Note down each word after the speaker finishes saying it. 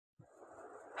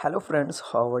Hello friends,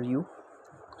 how are you?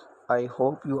 I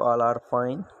hope you all are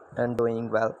fine and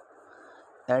doing well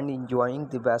and enjoying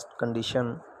the best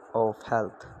condition of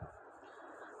health.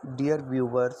 Dear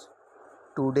viewers,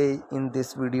 today in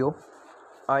this video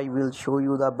I will show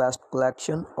you the best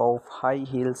collection of high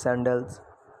heel sandals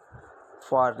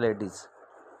for ladies.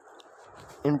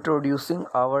 Introducing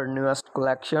our newest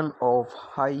collection of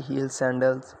high heel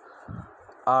sandals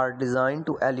are designed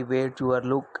to elevate your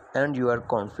look and your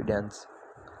confidence.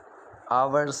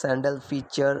 Our sandal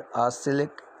feature a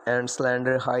sleek and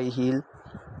slender high heel,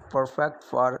 perfect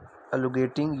for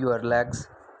elongating your legs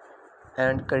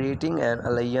and creating an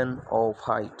illusion of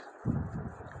height.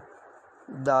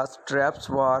 The straps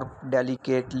warp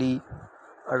delicately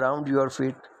around your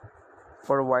feet,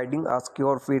 providing a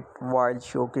secure fit while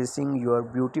showcasing your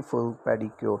beautiful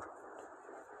pedicure.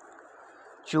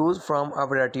 Choose from a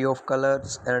variety of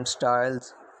colors and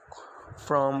styles,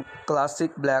 from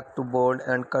classic black to bold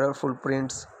and colorful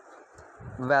prints.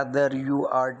 Whether you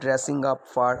are dressing up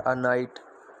for a night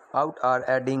out or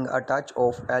adding a touch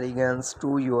of elegance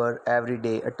to your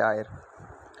everyday attire,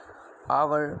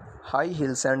 our high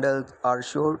heel sandals are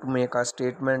sure to make a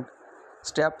statement.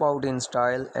 Step out in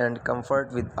style and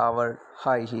comfort with our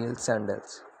high heel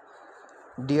sandals.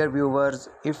 Dear viewers,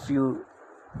 if you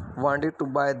wanted to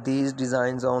buy these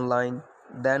designs online,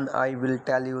 then I will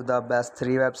tell you the best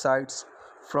 3 websites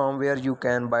from where you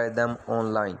can buy them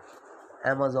online: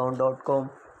 Amazon.com,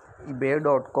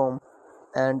 eBay.com,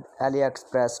 and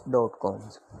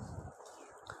AliExpress.com.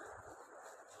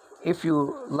 If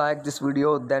you like this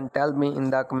video, then tell me in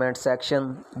the comment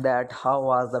section that how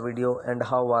was the video and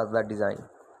how was the design.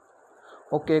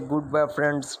 Okay, goodbye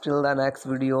friends, till the next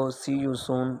video. See you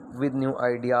soon with new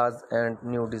ideas and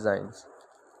new designs.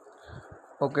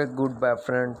 Okay, goodbye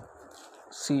friend,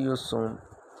 see you soon.